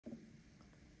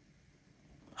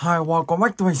Hi, welcome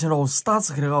back to my channel. Start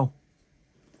cái được không?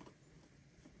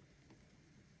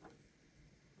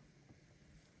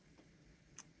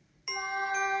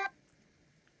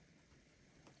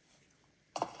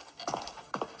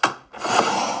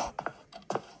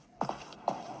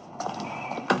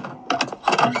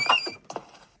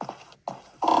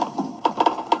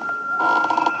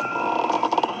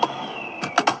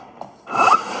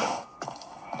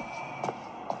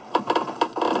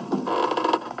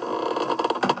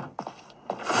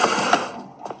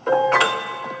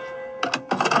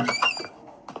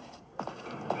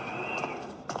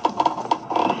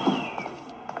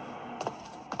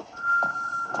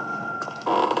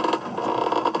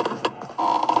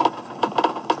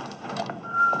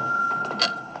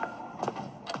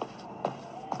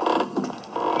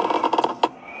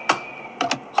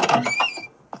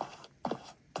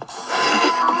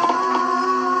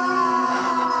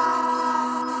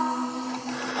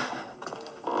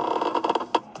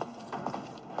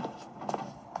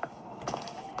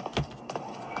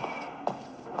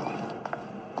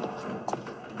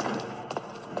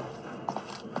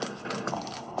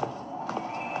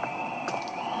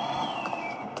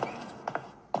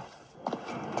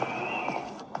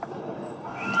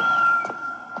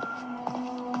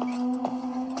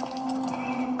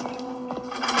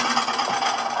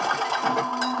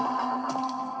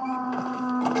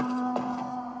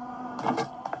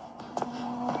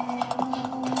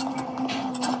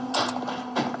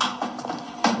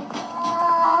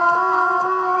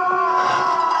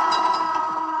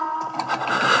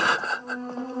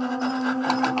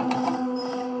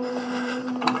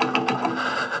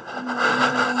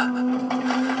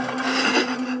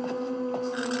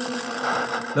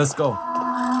 Let's go.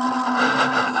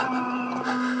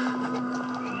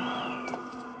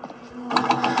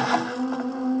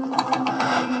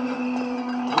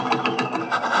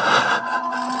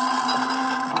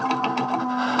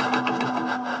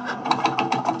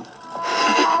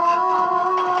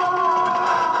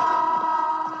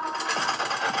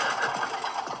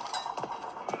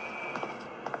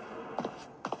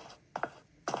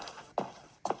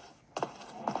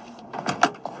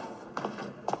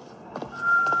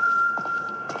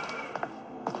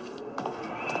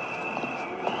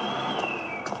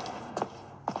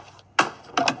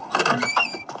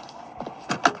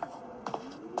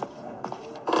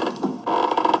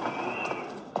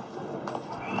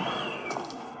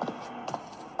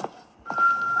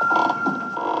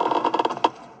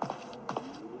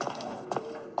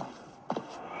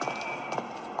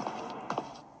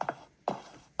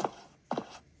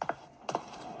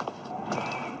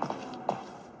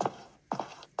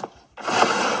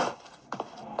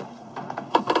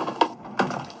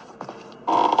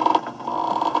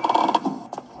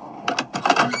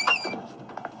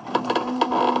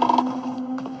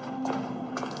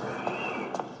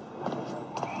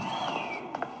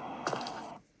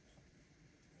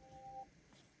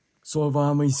 Rồi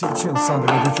và mình sẽ chuyển sang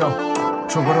cái tiếp theo.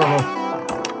 Chúng bắt đầu rồi.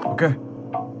 Ok.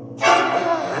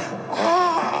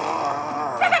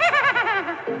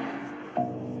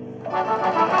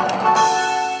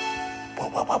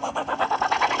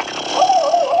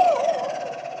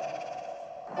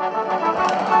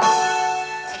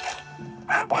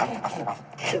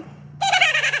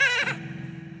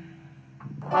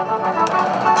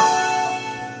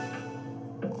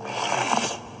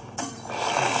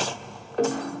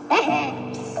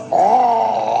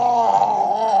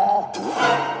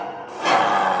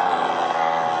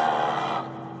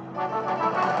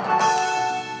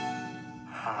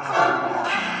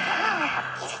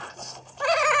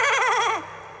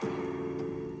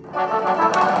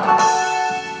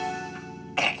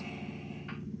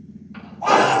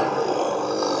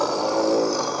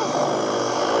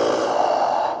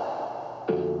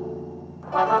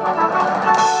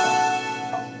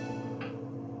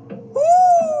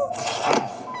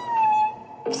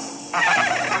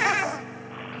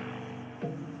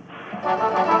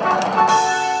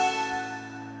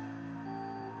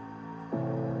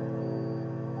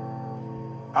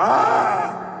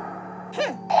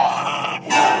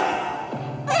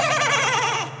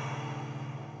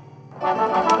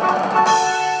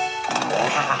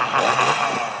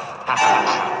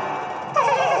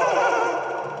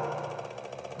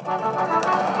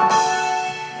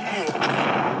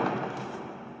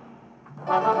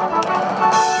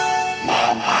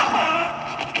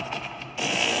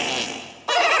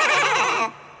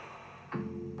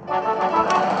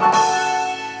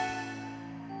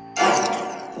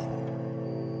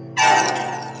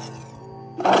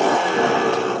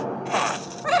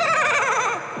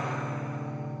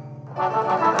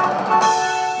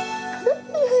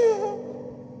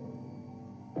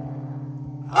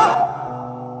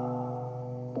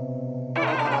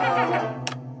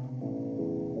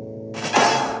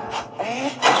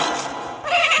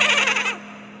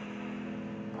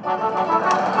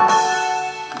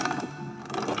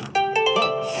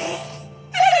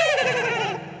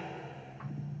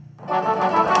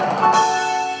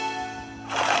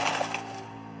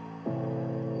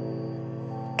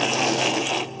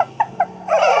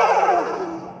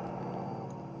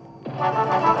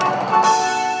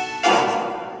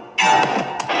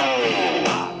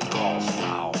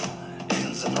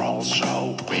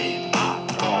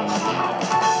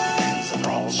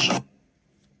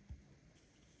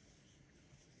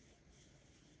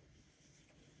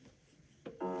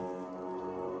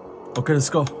 Okay, let's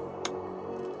go.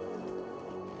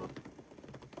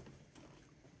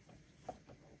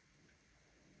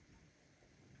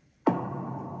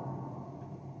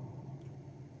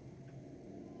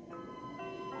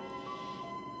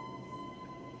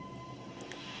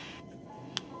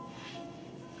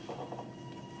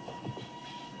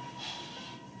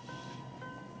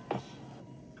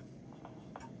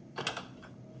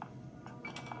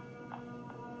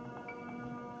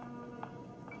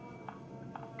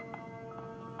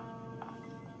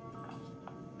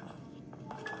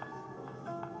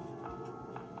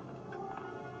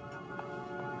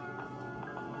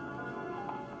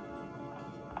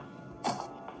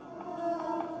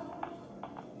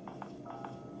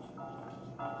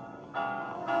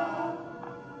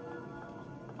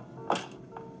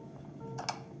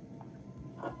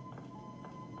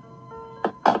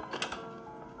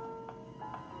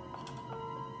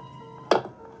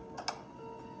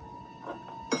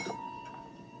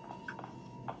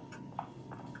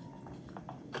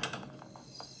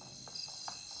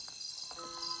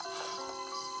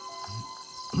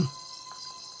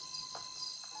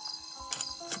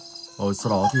 Rồi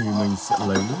sau đó thì mình sẽ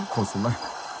lấy khẩu súng này.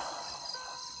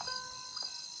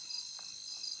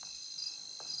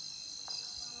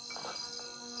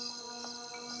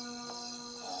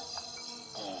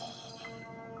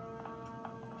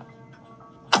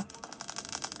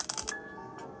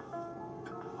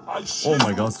 Oh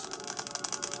my god.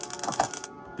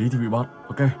 Tí thì bị bắt.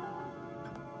 Ok.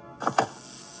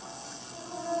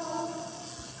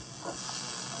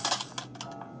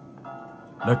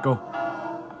 Let's go.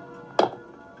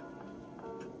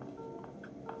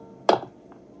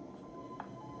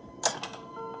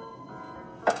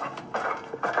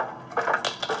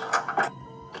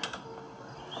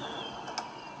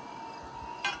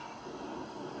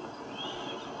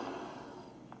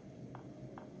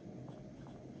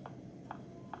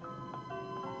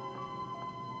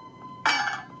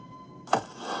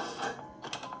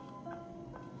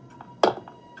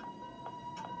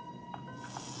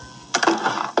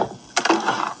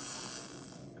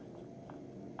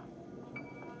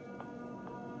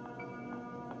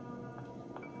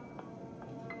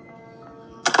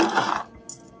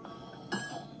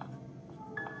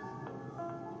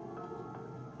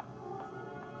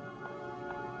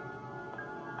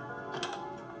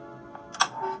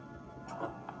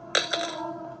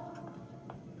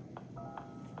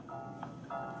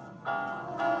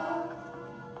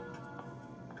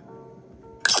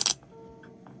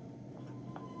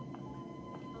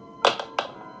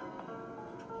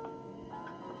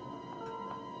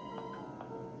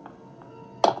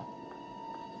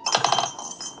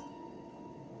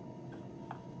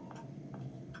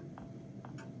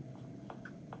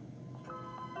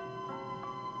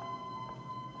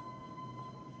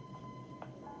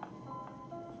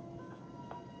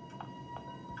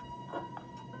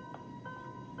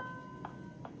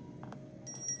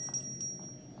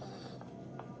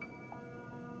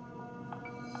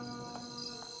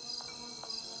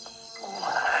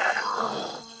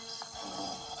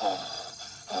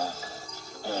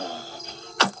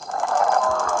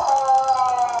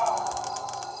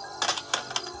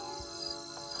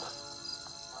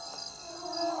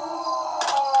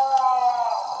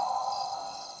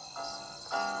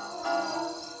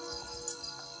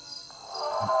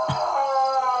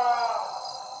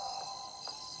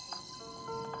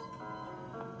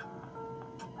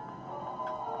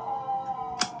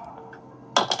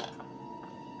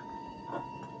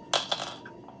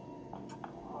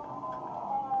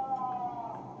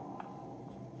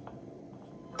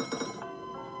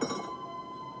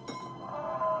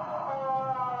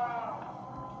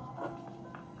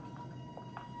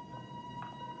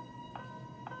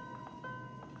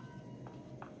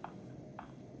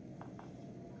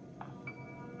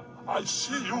 I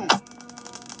see you.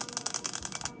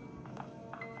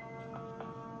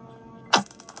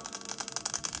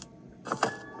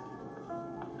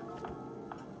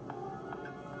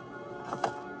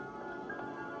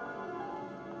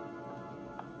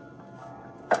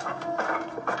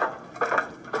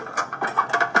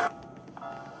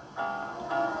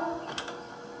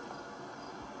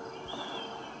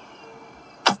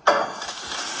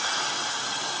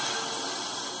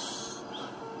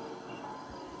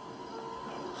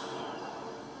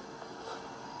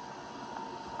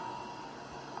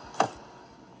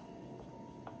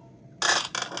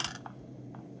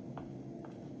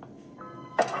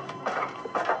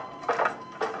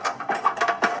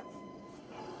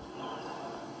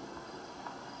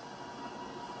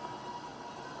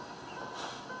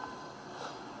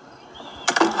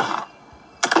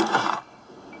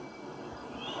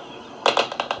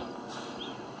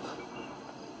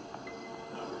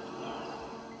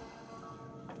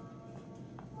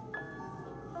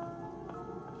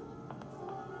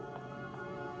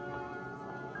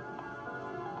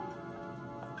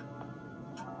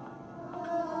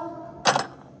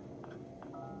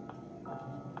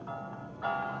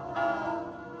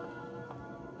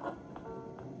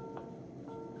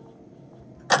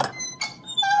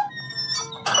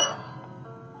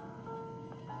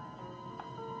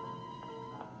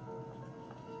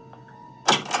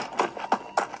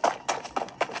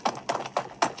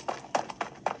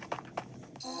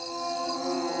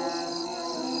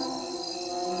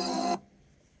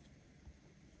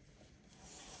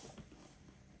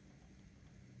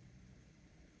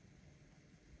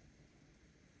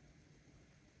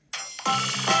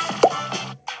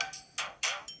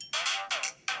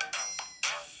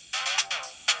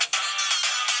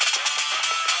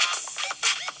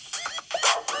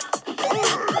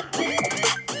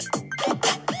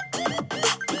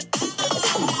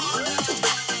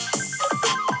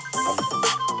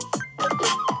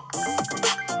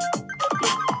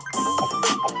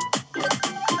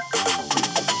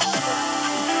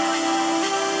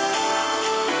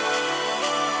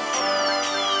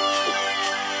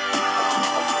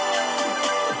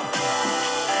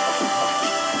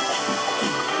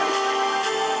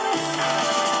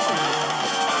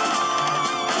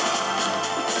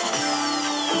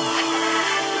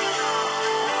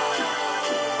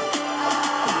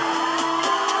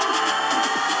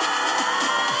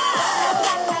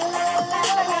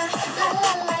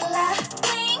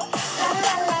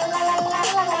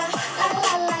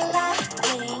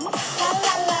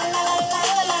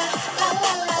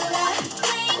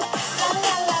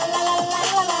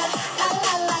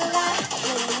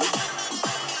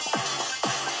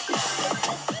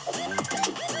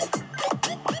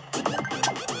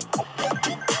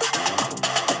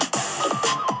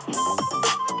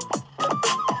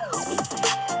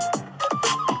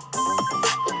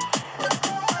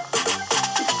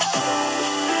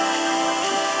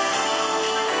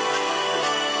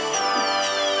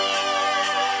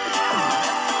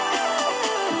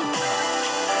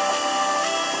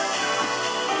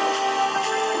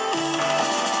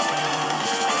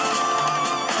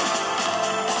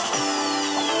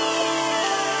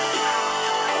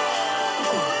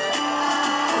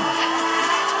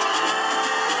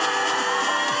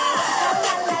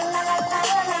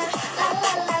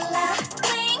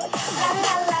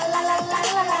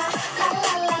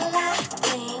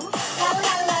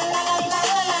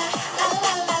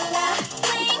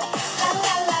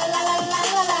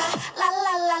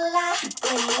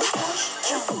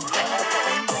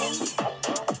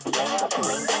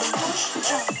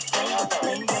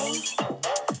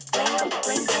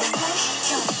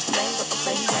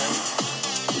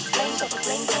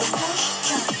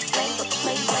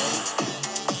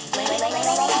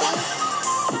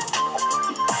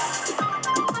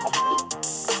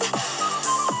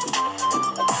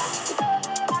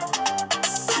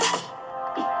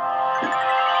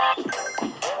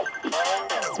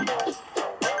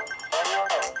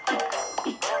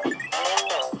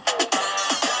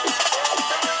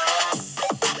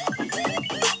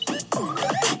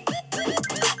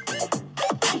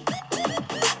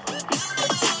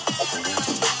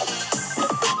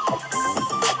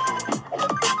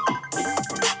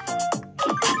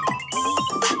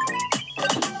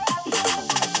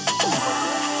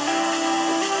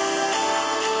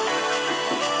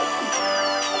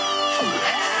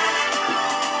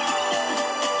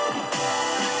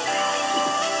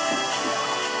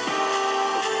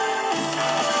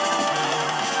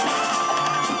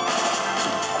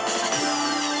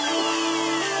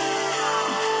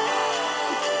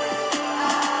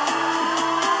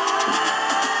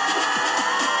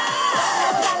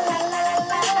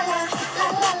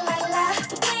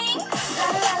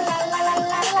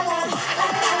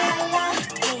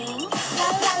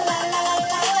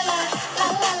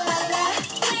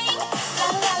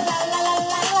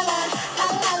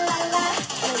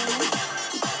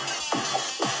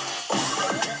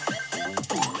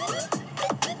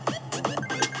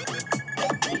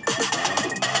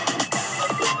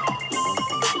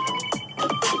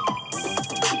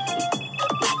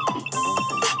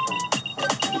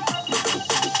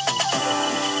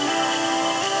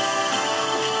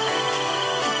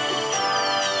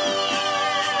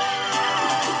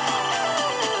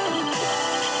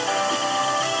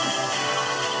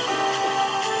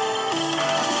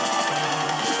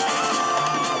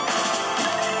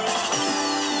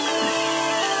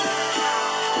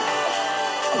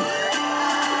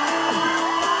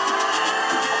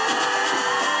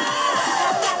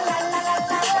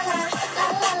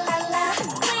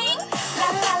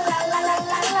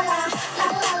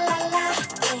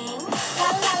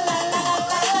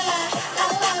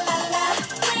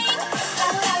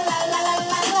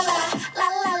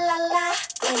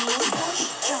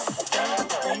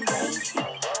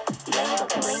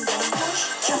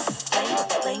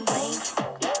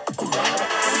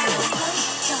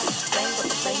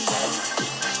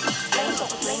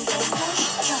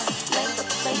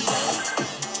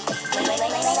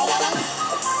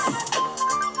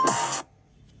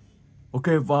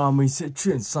 Ok, và mình sẽ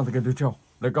chuyển sang cái tiếp theo.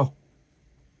 Let's go.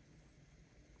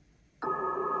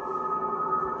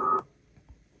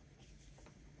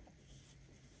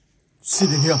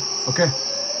 Siren here. Ok.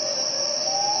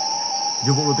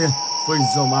 Nhiệm vụ đầu tiên,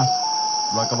 Freeze Zone,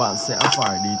 và các bạn sẽ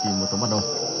phải đi tìm một tấm bản đồ.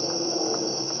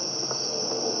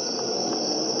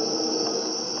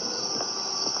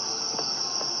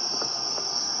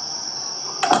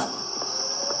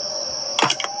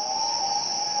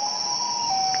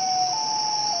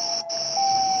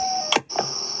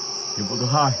 Nhiệm vụ thứ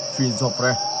hai, Find your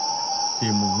friend,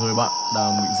 tìm một người bạn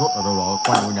đang bị rốt ở đâu đó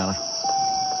quanh ngôi nhà này.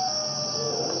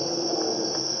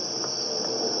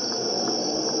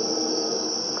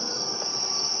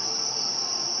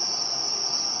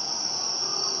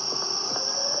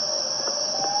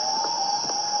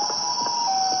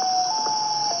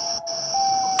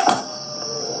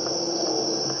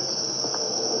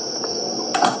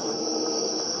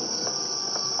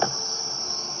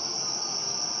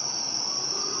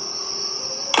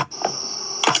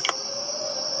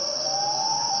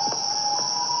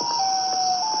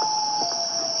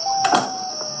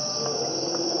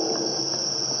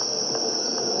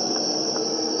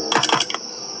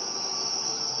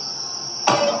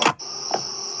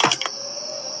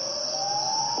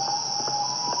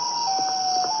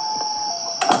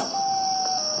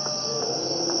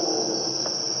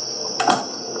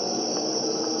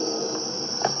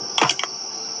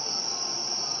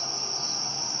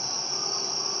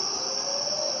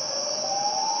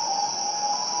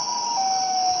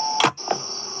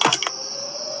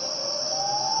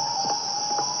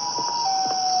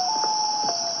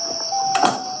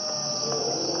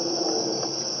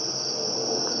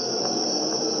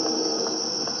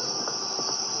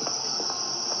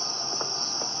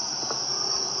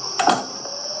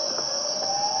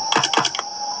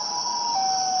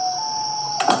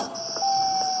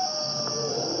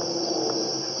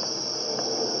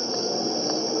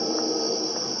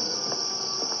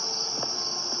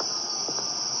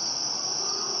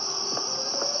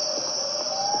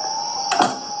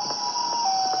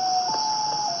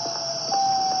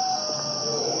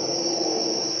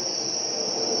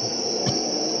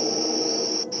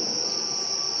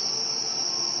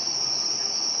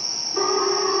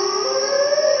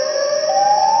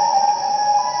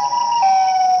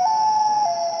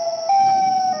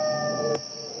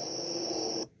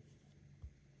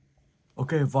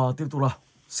 Ok, và tiếp tục là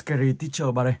Scary Teacher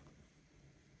 3D.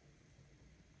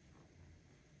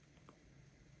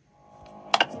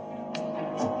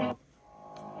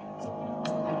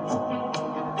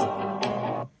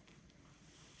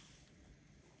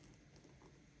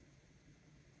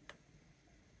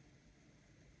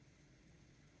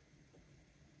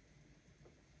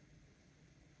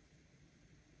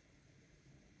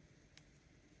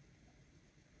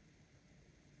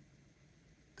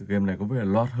 Từ game này có vẻ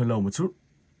load hơi lâu một chút.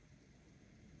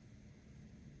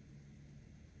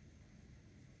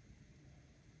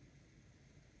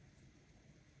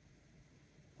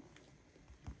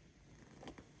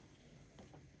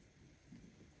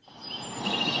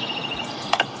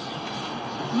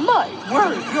 My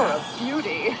word, you're a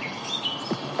beauty.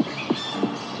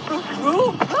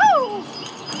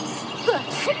 The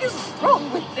heck is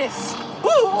wrong with this?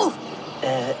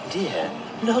 Dear,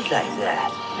 not like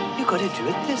that. You gotta do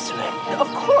it this way. Of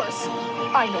course,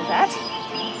 I know that.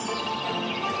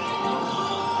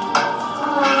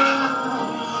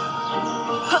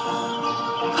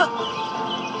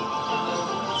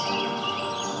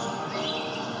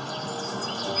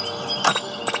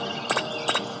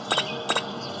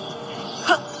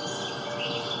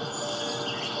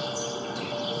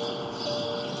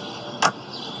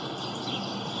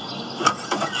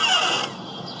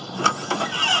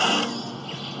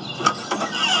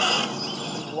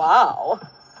 Wow,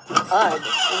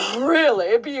 I'm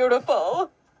really beautiful.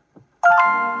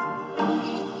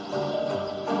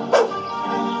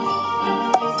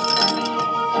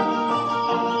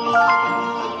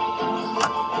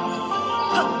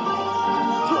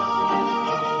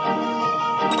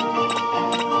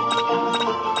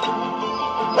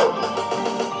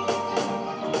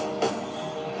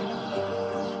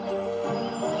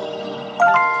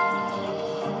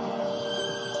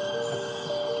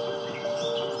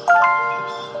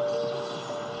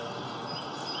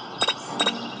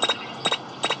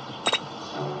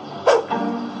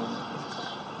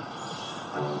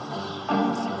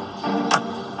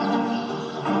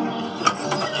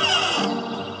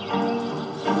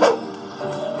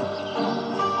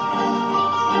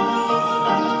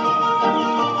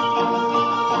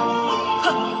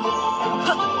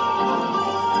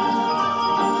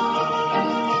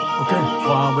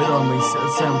 giờ mình sẽ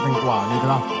xem thành quả như thế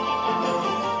nào.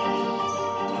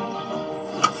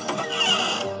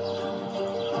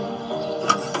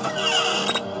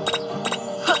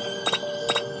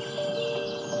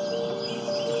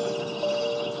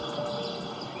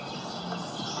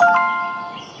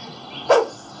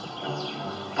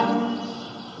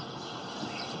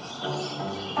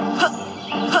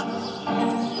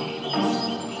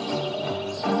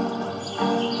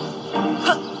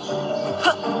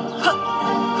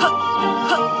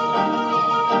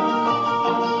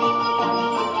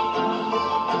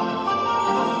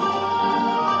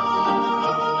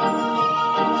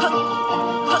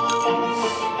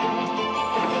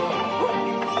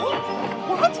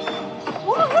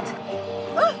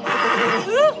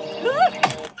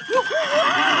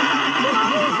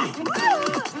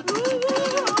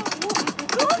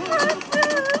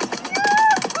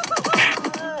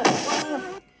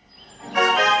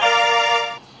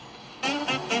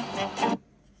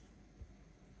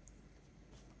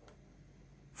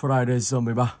 Friday giờ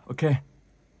 13, ok.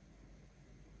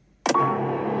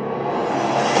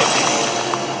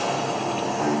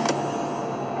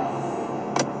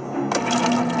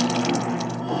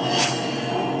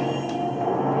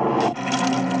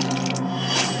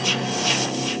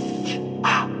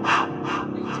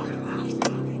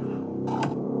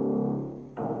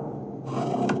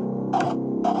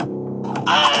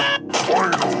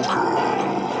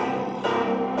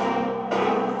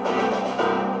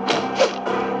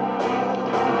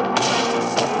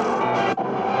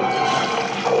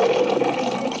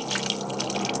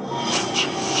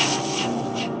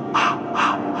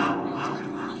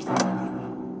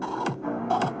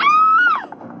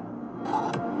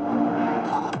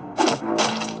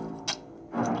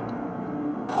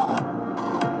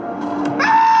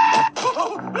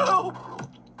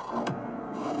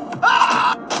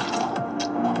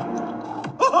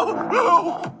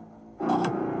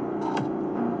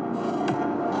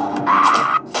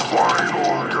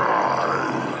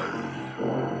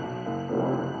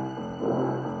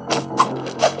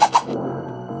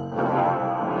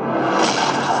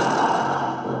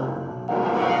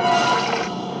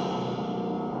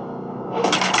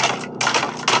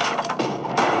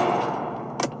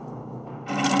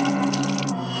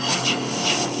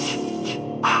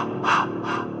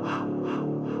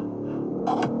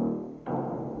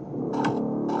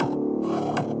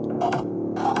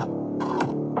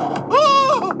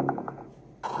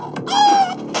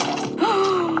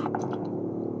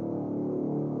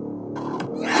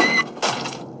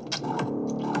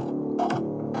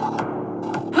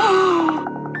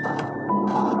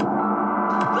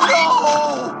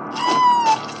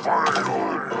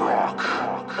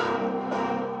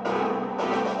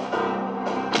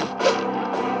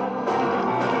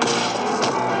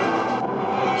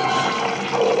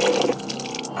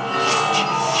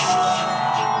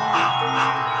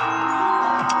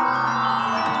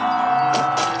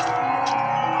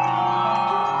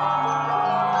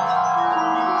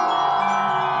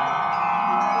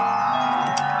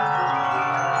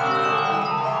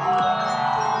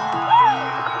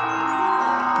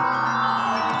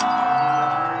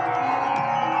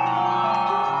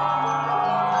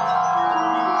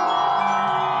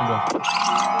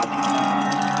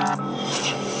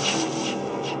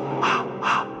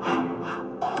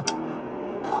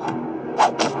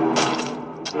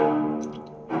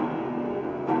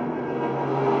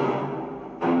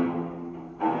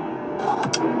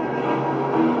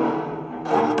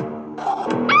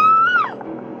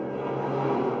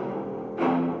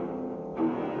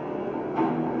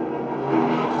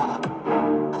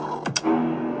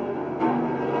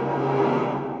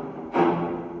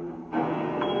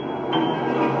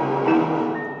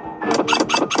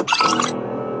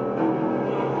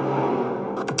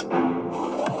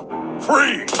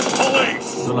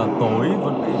 Rất là tối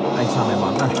vẫn bị anh chàng này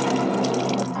bắn này.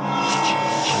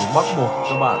 Bắt buộc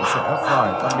các bạn sẽ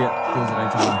phải tắt điện tiêu diệt anh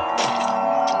chàng này.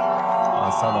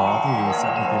 Sau đó thì sẽ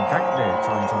phải tìm cách để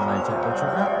cho anh chàng này chạy tới chỗ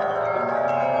khác.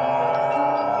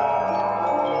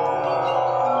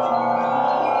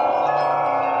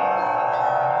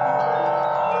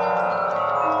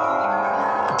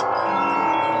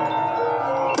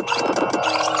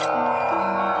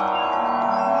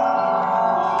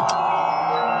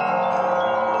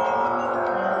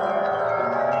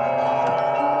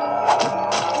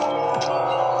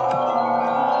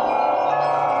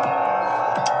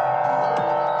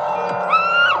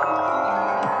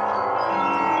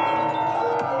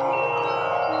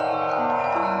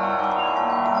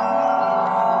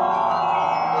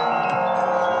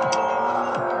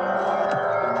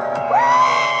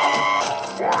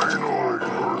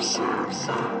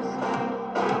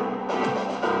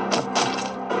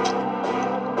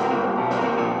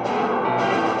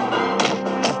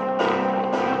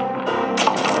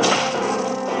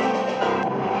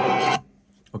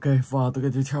 Ok, vào tới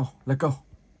cái tiếp theo. Let's go.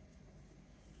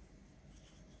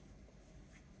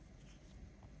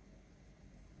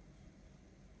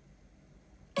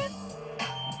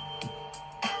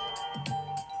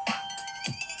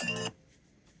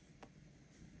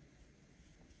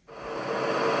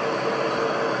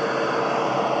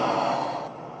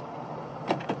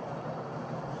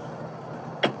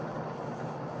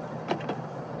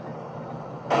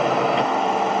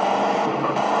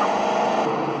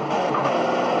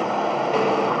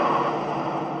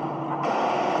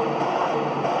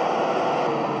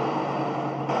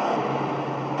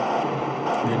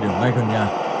 Địa điểm ngay gần nhà.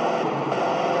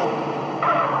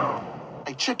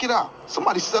 Hey, check it out.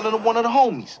 Somebody's selling to one of the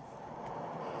homies.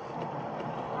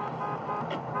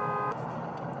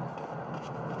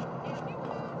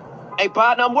 Hey,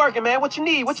 partner, I'm working, man. What you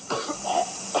need?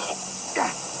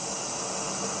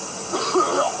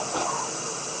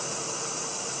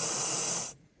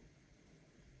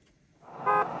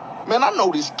 Man, I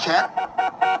know this cat.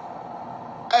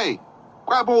 Hey,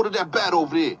 grab hold of that bat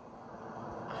over there.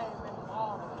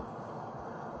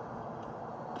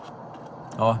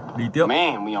 Rồi, đi tiếp.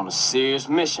 Man, we on a serious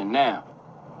mission now.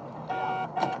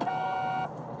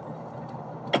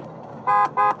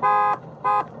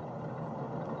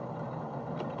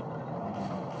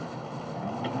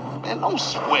 Man, don't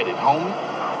sweat it, homie.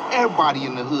 Everybody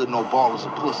in the hood know ballers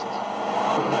are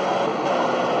pussies.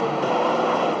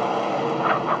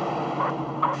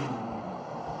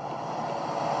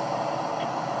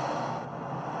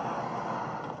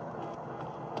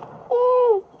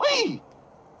 Ooh-wee.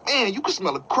 Man, you can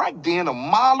smell a crack den a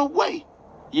mile away.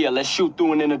 Yeah, let's shoot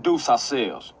through and introduce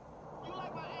ourselves.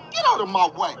 Get out of my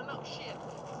way.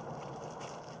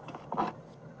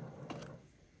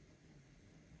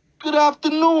 Good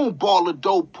afternoon, baller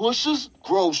dope pushers,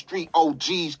 Grove Street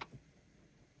OGs.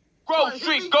 Grove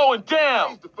Street going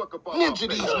down! Ninja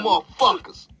these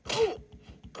motherfuckers.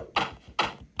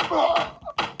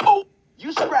 Oh,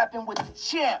 you scrapping with the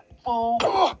champ, fool.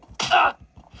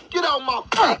 Get out my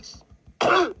face.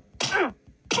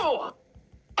 Oh,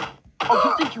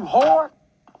 you think you hard?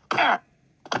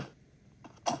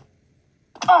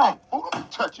 Oh, fool, don't be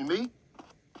touching me.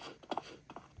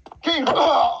 Can't.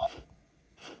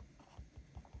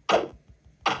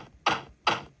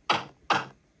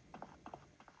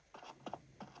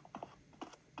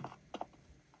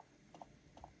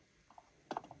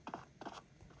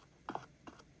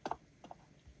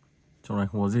 Trong này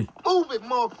không có gì. Move it,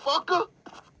 motherfucker.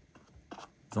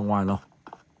 Ra ngoài nào.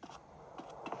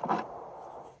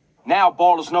 Now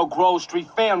ballers know Grove Street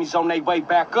families on their way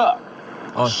back up.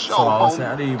 Rồi, sau đó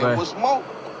sẽ đi về. And what's more,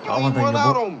 Đã you hoàn ain't thành run nhiệm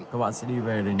out vụ. on me. Các bạn sẽ đi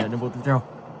về để nhận nhiệm vụ tiếp theo.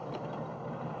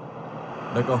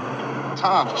 Let's go.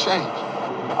 Times change,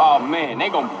 Oh man, they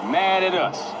gonna be mad at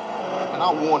us. and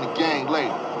I'll warn the gang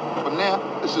later. But now,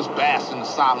 let's just bask in the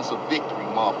silence of victory,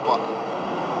 motherfucker.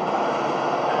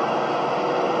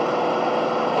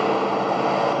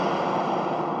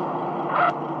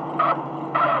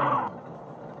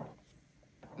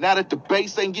 Now that the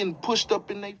base ain't getting pushed up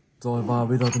in they... Rồi và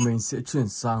bây giờ thì mình sẽ chuyển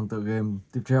sang tựa game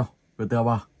tiếp theo. GTA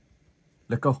 3.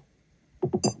 Let's go.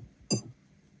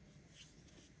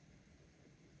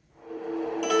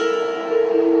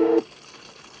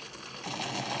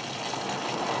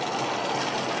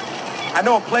 I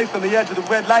know a place on the edge of the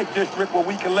red light district where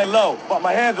we can lay low, but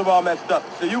my hands are all messed up,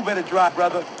 so you better drive,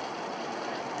 brother.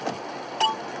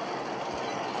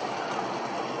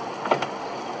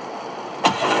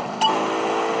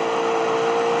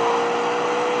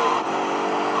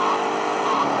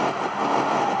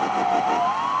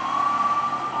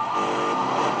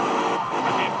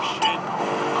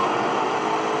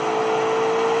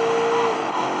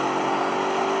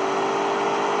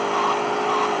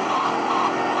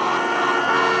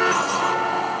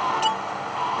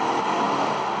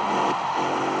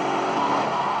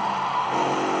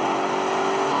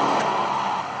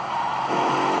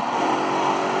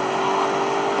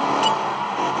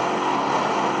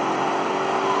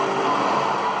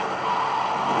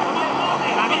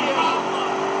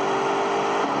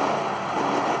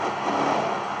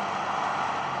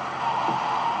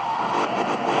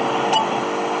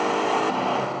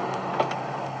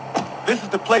 This is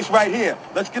the place right here.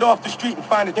 Let's get off the street and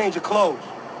find a change of clothes.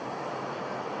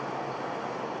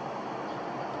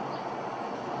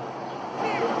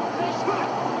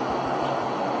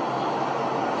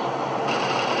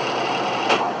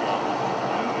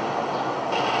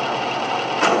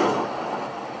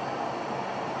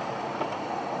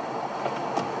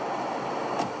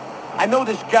 I know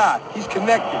this guy. He's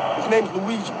connected. His name's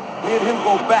Luigi. Me and him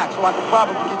go back, so I can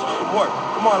probably get you some work.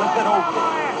 Come on, let's head over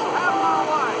there.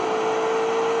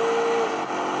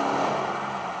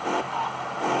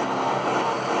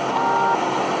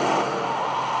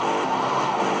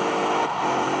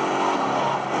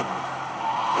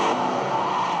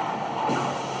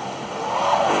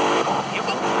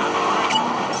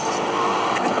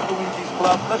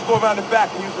 club. Let's go around the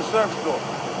back and use the service door.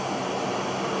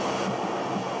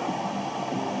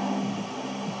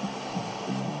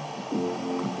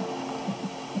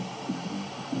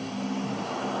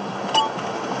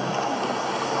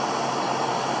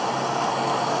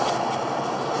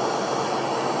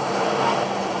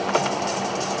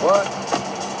 What?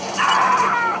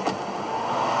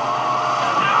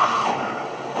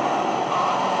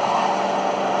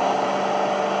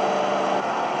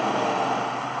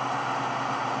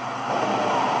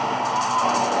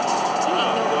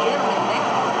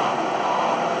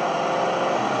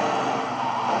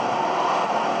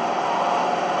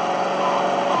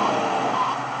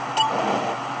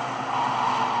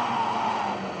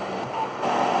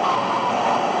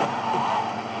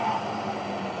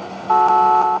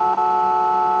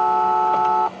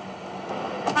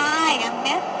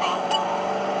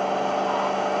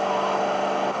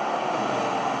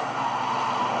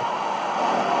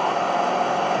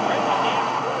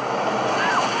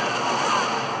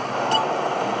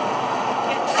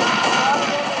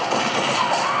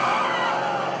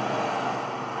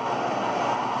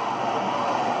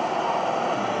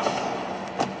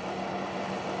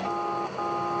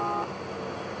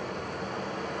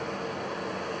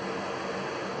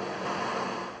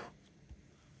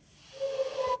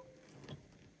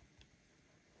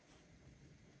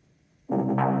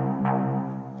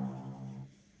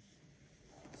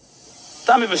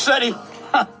 Tommy Vassetti?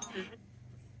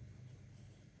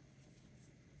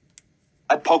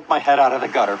 I poked my head out of the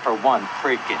gutter for 1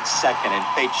 freaking second and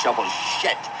fate shovels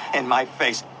shit in my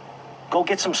face. Go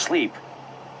get some sleep.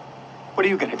 What are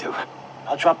you gonna do?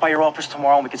 I'll drop by your office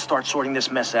tomorrow and we can start sorting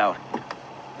this mess out.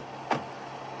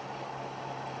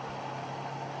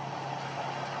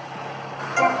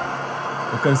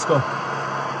 Okay, let's go.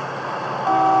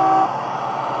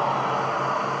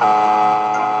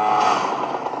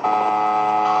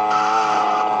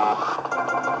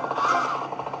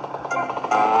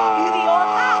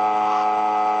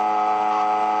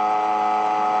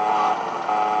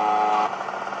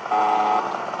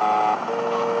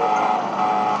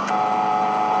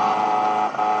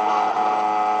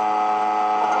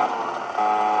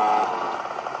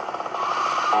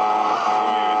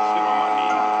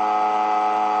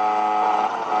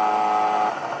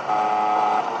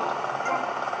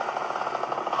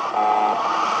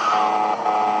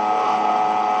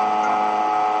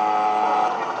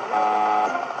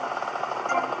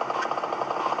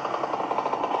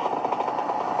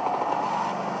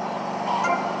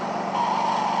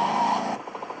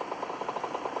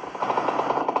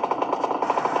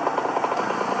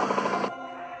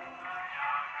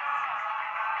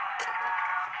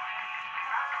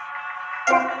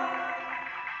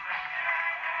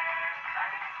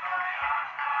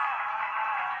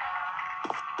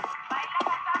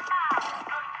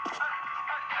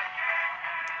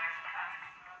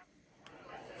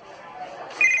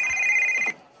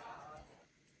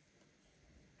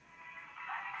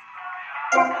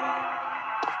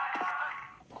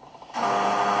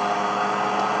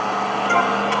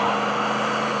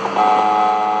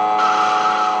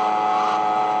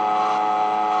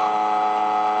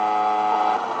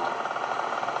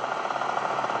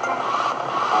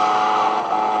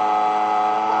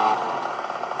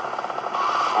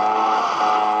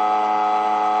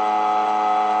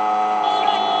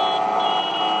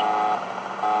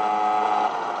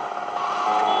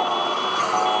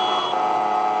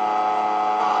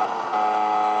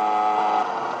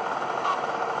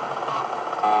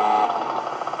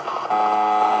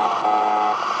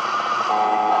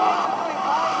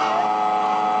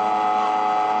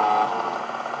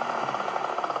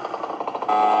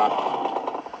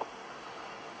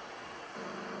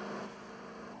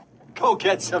 Go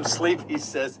get some sleep, he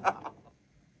says.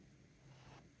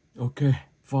 Ok,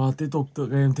 và tiếp tục tựa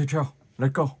game tiếp theo.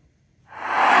 Let's go.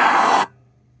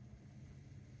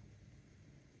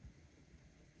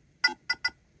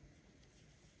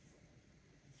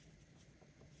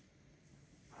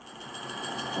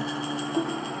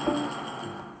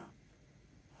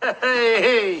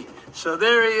 Hey, so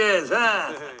there he is,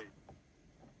 huh?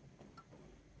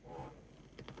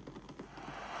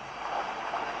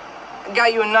 I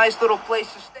got you a nice little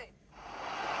place to stay.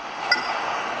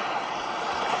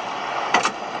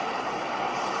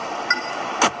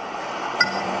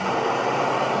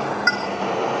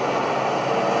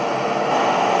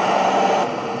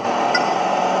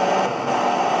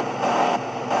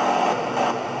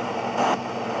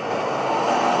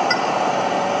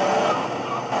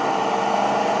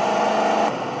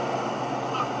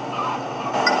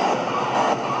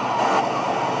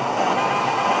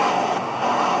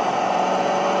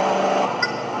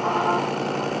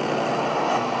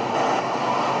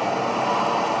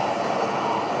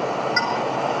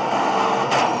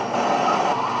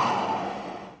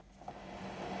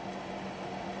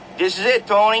 This is it,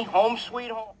 Tony. Home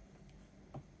sweet home.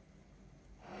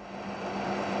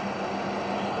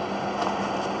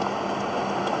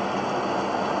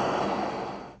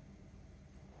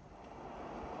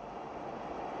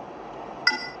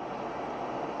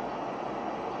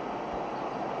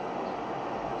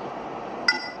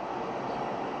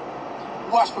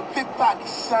 Watch for pickpockets,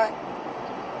 son.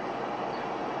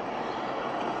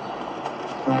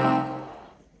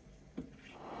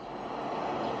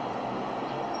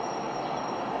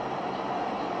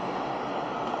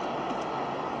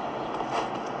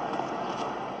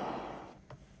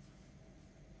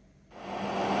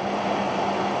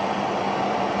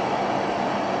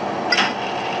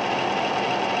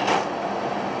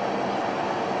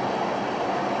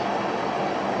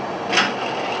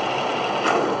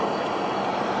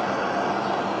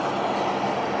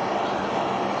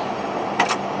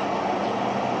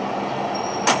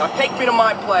 Now take me to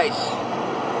my place.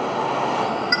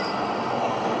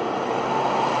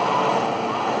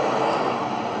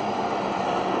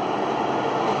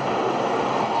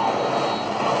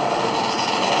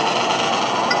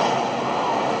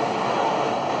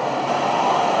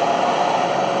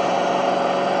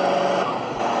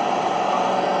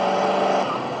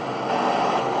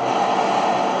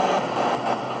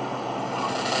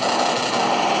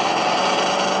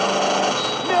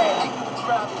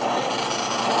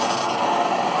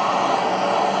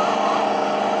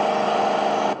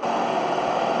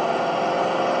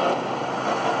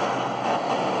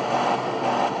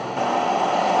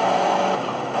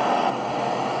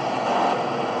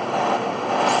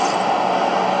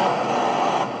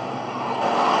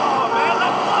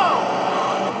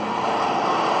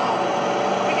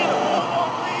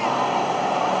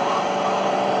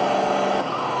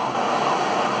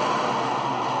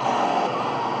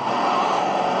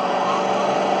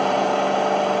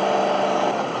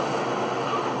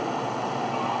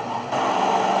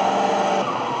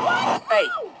 Hey,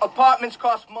 apartments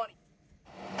cost money.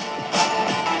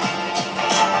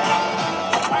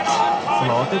 Sau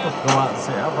đó tiếp tục các bạn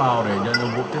sẽ vào để nhận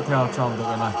nhiệm vụ tiếp theo trong tựa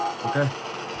game này. Ok.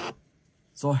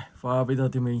 Rồi, và bây giờ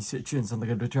thì mình sẽ chuyển sang tựa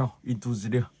game tiếp theo, Into the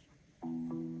Deer.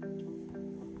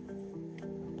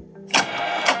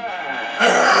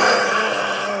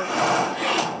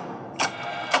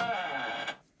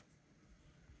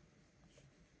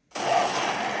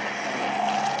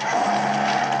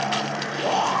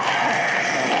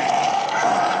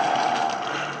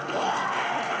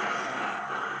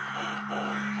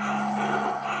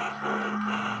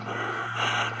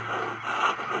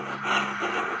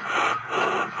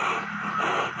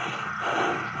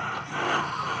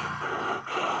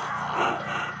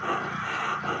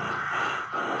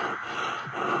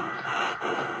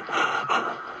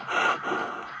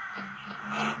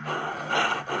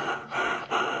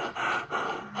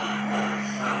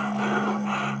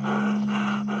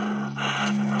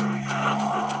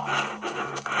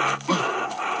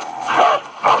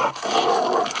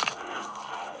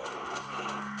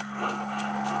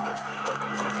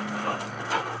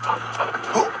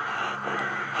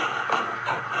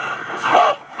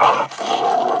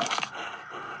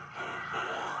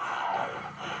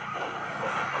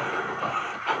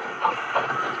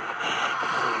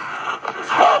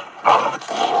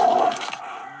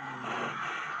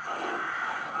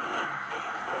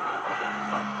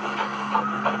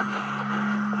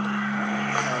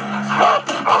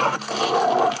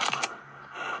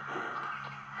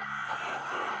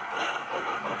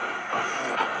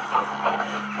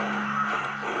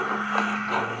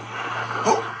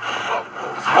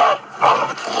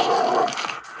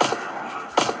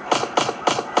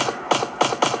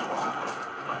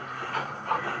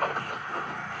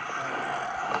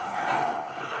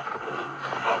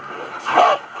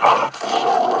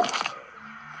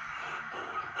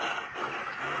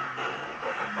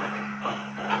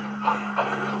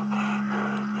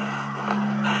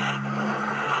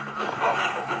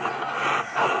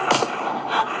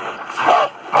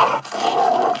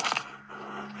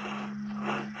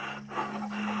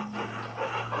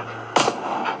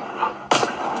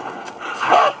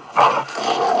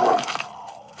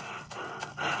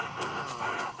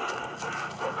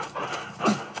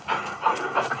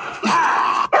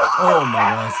 Oh my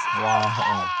gosh, wow.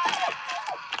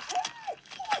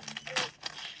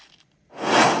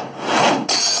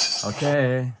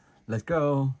 Okay, let's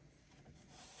go.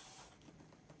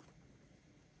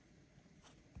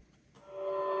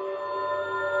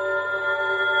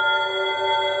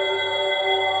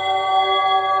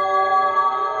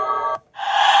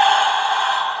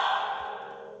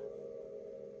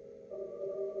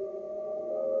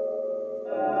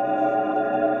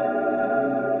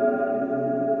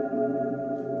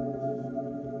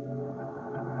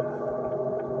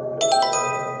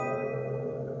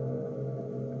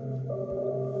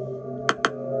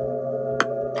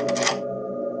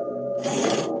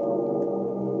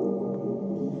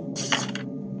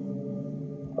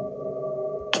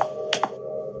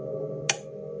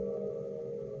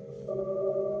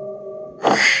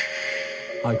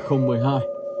 2012.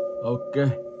 Ok.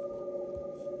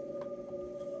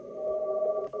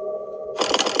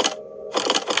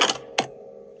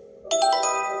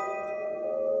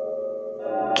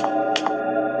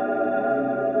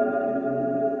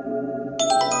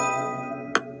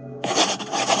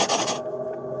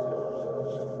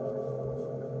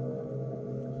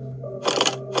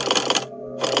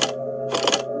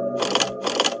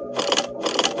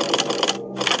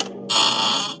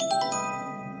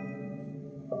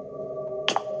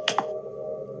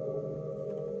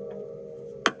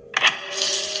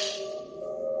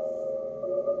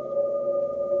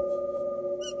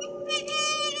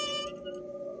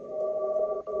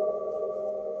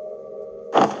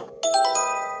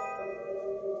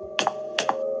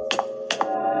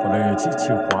 Đây là chiếc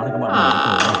chìa khóa này các bạn mở cái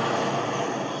cửa này.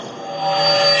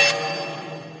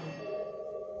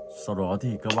 Sau đó thì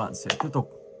các bạn sẽ tiếp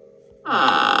tục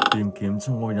tìm kiếm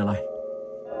trong ngôi nhà này,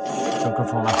 trong căn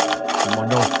phòng này, trong món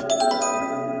đồ.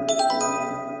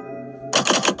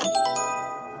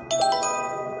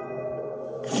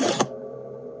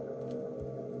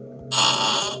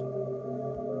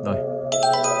 Đây,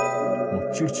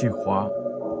 một chiếc chìa khóa.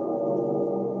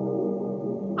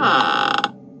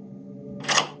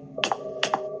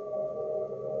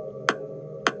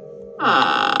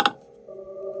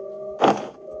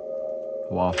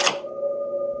 Wow.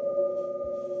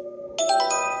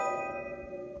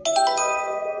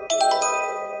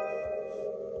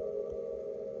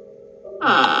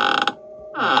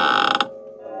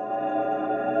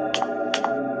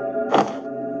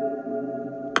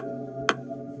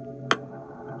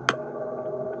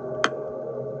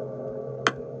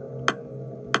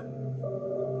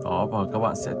 Đó, và các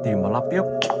bạn sẽ tìm vào lắp tiếp.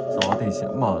 Sau đó thì sẽ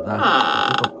mở ra.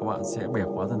 Tiếp tục các bạn sẽ bẻ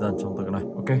khóa dần dần trong tựa này.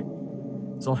 Ok.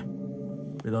 Rồi.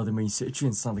 Bây giờ thì mình sẽ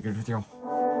chuyển sang cái tiếp theo.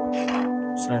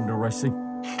 Slender Racing.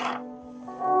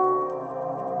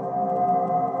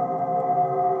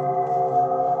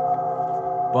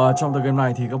 Và trong tựa game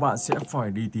này thì các bạn sẽ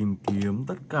phải đi tìm kiếm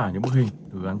tất cả những bức hình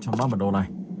được gắn trong map bản đồ này.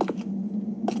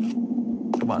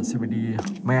 Các bạn sẽ phải đi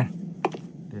men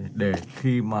để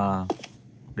khi mà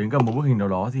đến gần một bức hình nào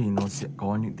đó thì nó sẽ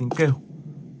có những tiếng kêu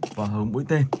và hướng mũi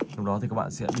tên. Trong đó thì các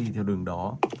bạn sẽ đi theo đường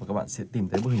đó và các bạn sẽ tìm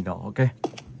thấy bức hình đó. Ok.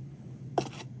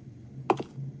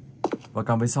 Và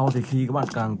càng về sau thì khi các bạn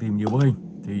càng tìm nhiều bức hình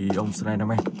thì ông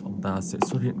Slenderman, ông ta sẽ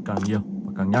xuất hiện càng nhiều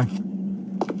và càng nhanh.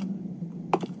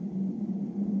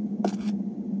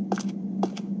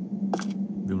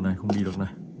 Đường này không đi được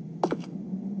này.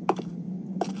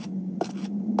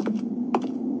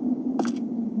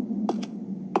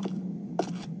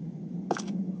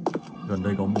 Gần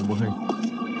đây có một bức hình.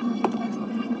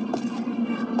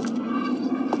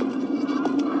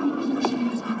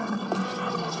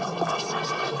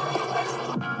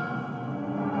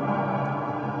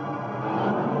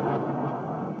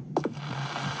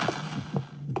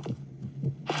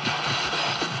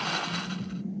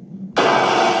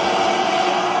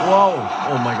 Wow,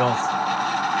 oh my god.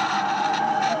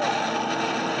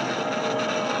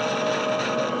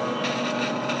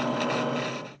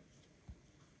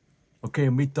 Okay,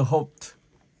 meet the Hope.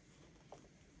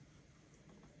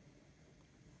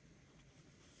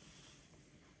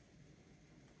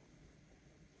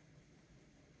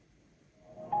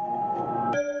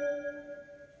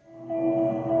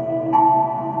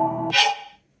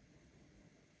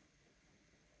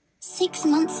 Six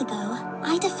months ago,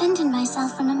 I defended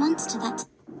myself from a monster that...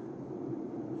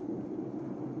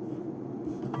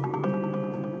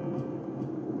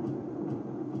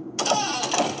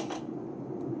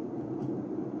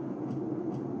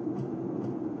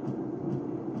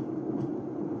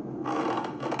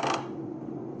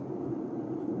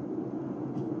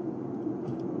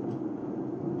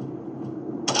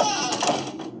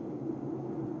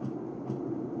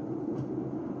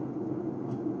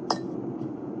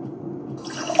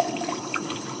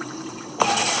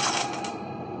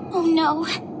 Oh no,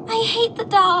 I hate the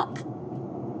dark.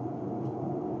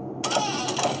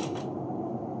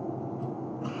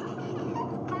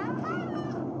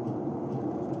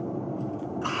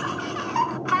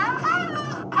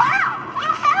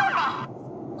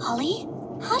 Holly,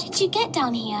 how did you get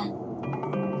down here?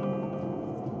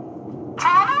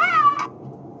 Turn around.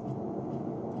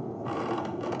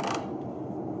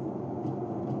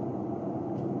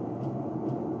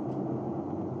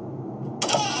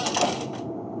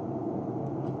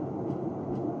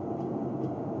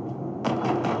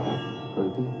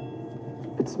 Ruby,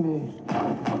 it's me.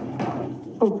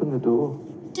 Open the door.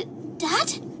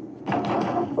 Dad?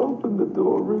 Open the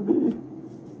door, Ruby.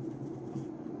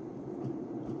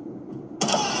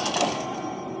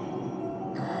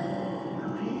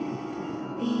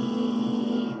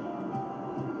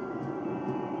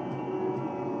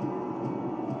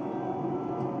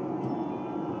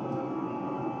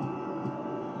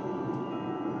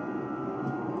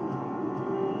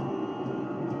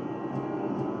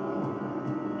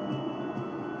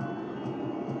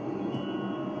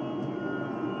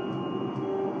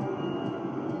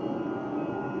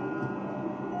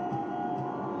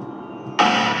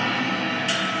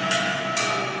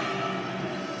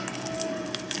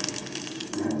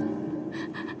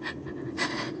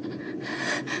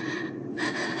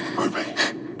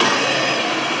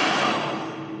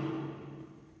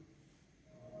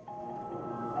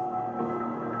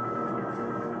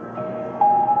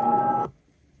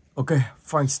 Ok,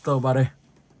 Prankster 3D.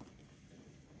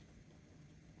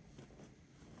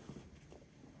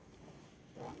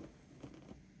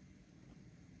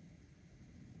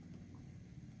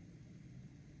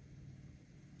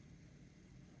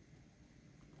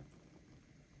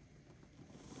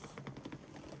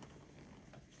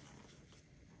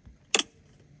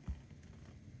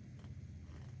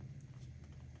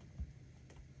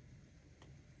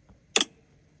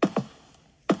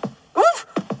 Oof!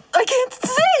 I can't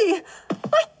see!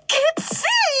 I can't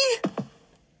see!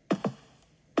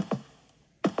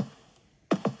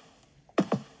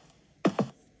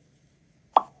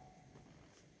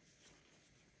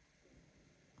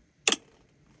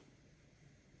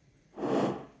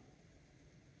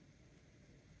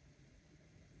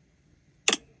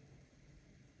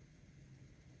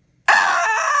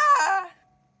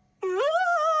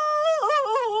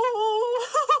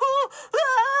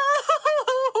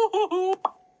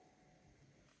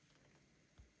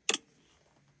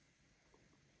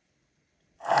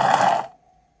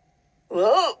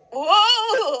 Whoa!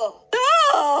 Whoa!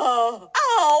 Ah!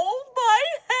 Ow! My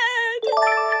head!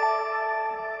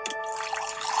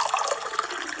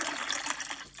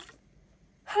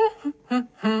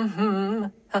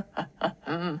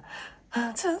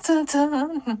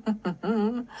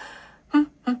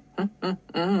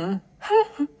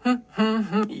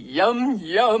 Yum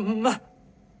yum.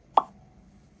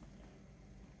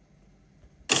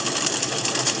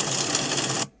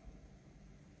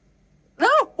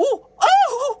 Oh, oh,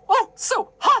 oh, oh,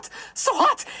 so hot, so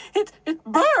hot. It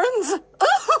burns.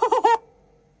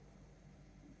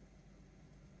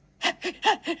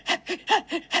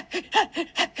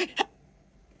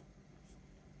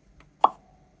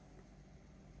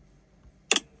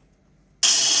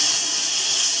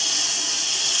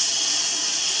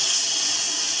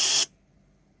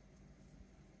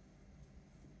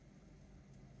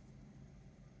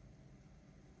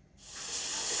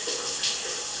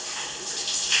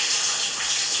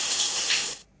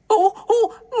 Oh,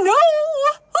 oh, no.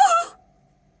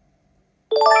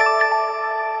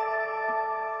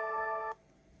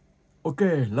 Ok,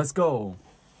 let's go.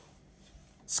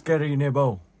 Scary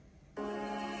Neighbor.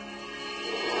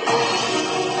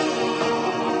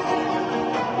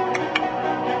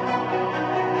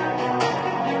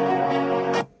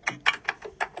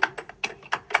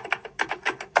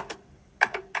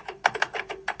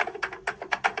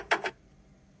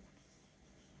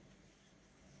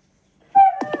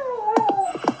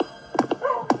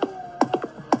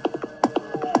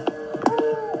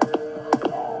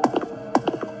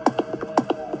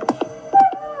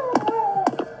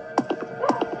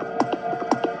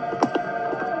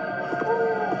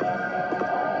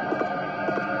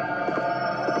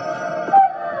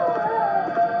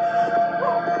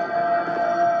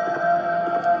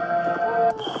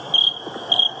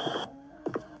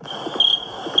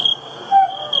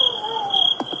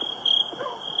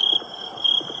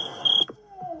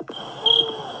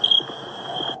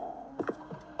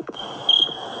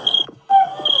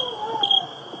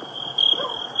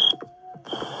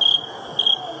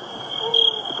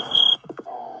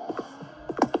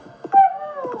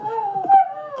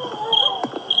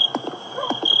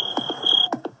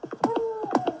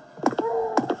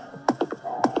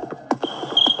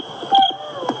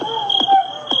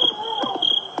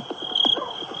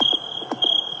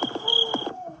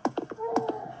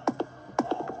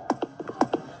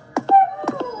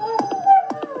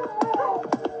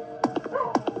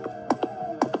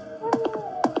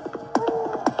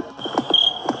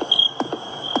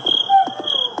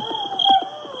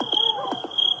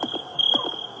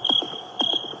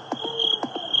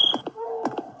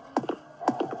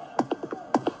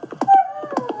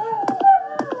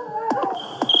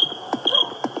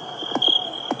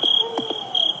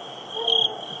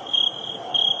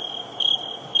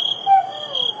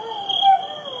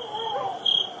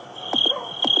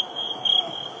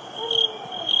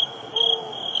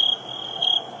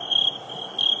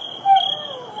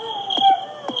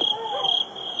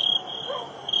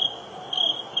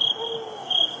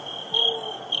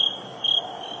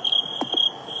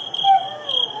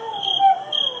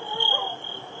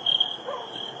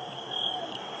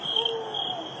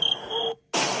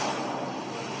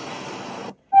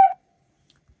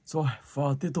 Rồi, và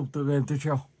tiếp tục tựa game tiếp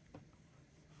theo.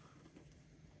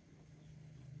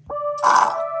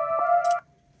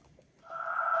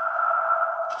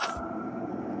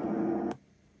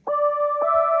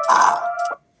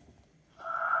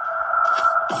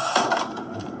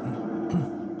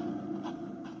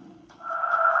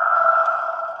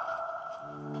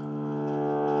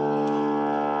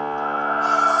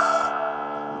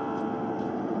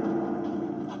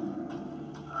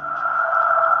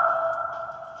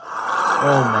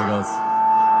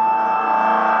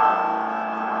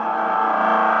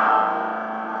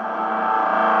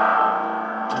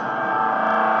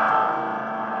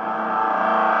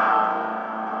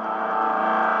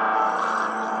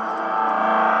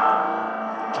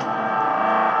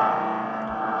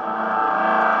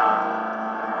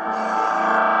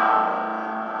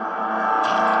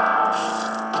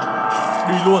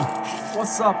 đi luôn.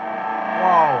 What's up?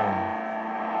 Wow.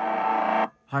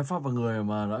 2 phát vào người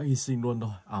mà đã hy sinh luôn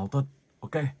rồi. Ảo thật.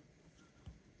 Ok.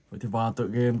 Vậy thì vào tựa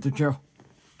game tiếp theo.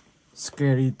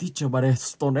 Scary Teacher 3D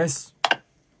Stone S.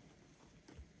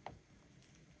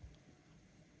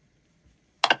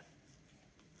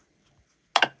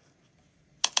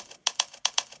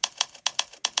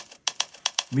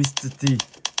 Mr. T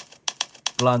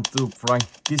plan to prank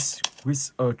kids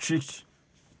with a trick.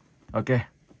 Ok.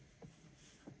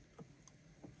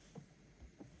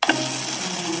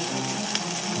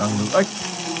 Đằng đường ếch.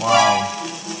 Wow.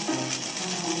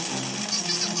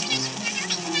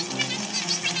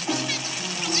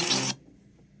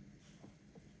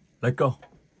 Let's go.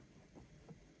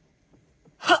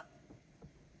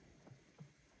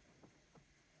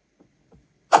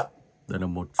 Đây là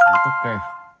một chú tắc kè.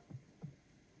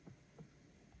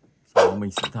 Sau đó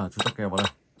mình sẽ thả chú tắc kè vào đây.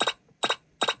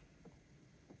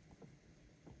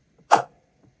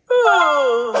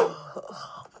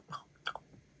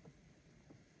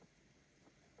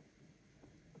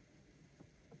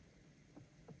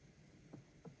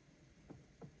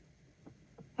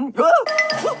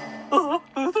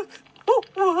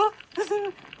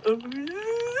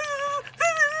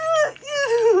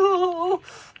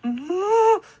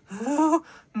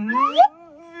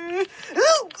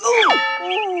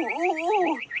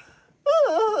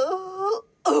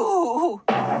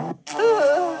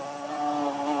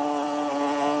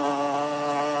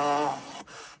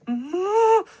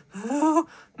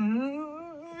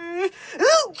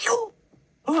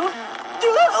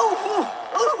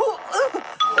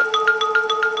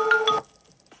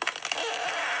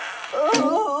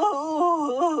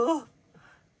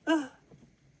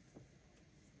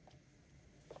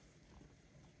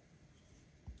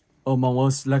 Among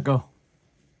Us, let's go.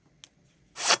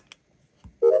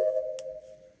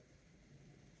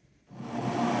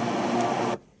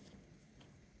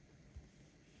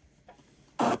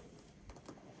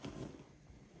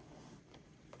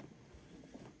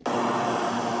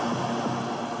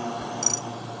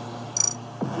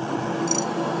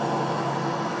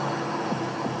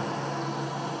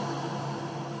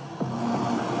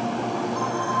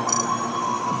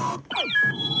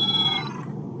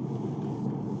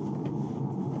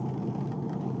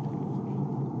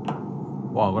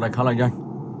 Wow, cái này khá là nhanh.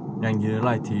 Nhanh như thế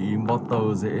này thì Imposter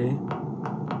dễ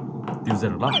tiêu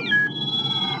diệt được lắm.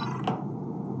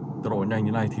 Tốc độ nhanh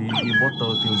như này thì Imposter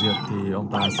tiêu diệt thì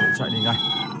ông ta sẽ chạy đi ngay.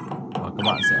 Và các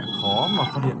bạn sẽ khó mà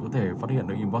có thể phát hiện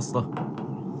được Imposter.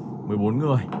 14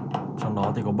 người. Trong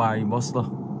đó thì có 3 Imposter.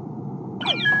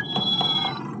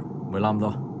 15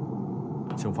 rồi.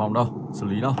 Trưởng phòng đâu? Xử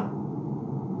lý đâu?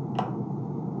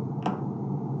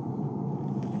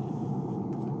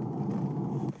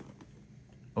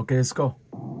 Ok, let's go.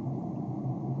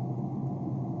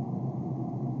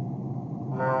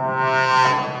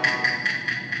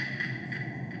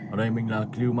 Ở đây mình là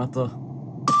Crew Master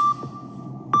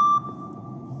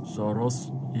Soros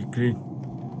Ikrin.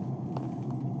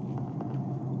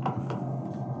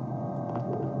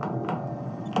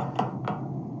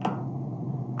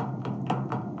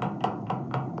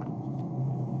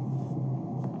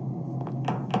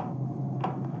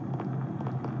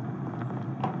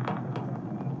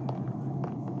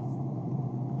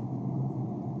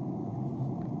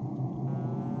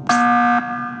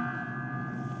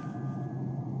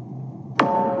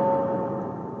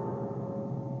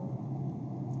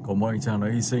 Có một anh chàng đã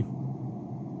hy sinh.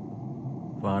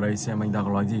 Và ở đây xem anh ta có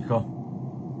nói gì không.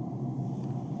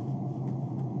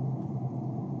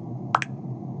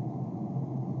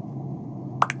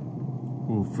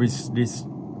 Who fixed this?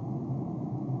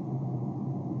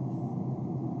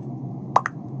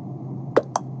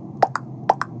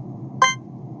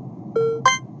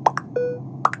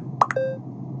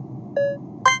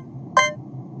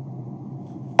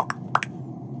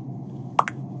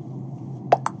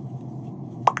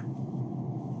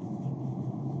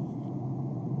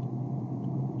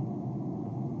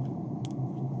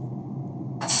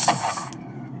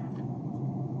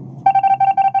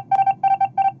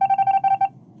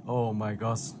 Oh my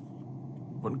gosh.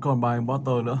 Vẫn còn 3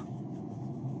 imposter nữa.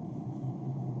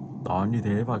 Đó, như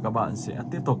thế và các bạn sẽ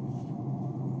tiếp tục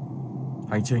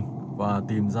hành trình và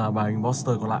tìm ra 3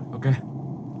 imposter còn lại. Ok.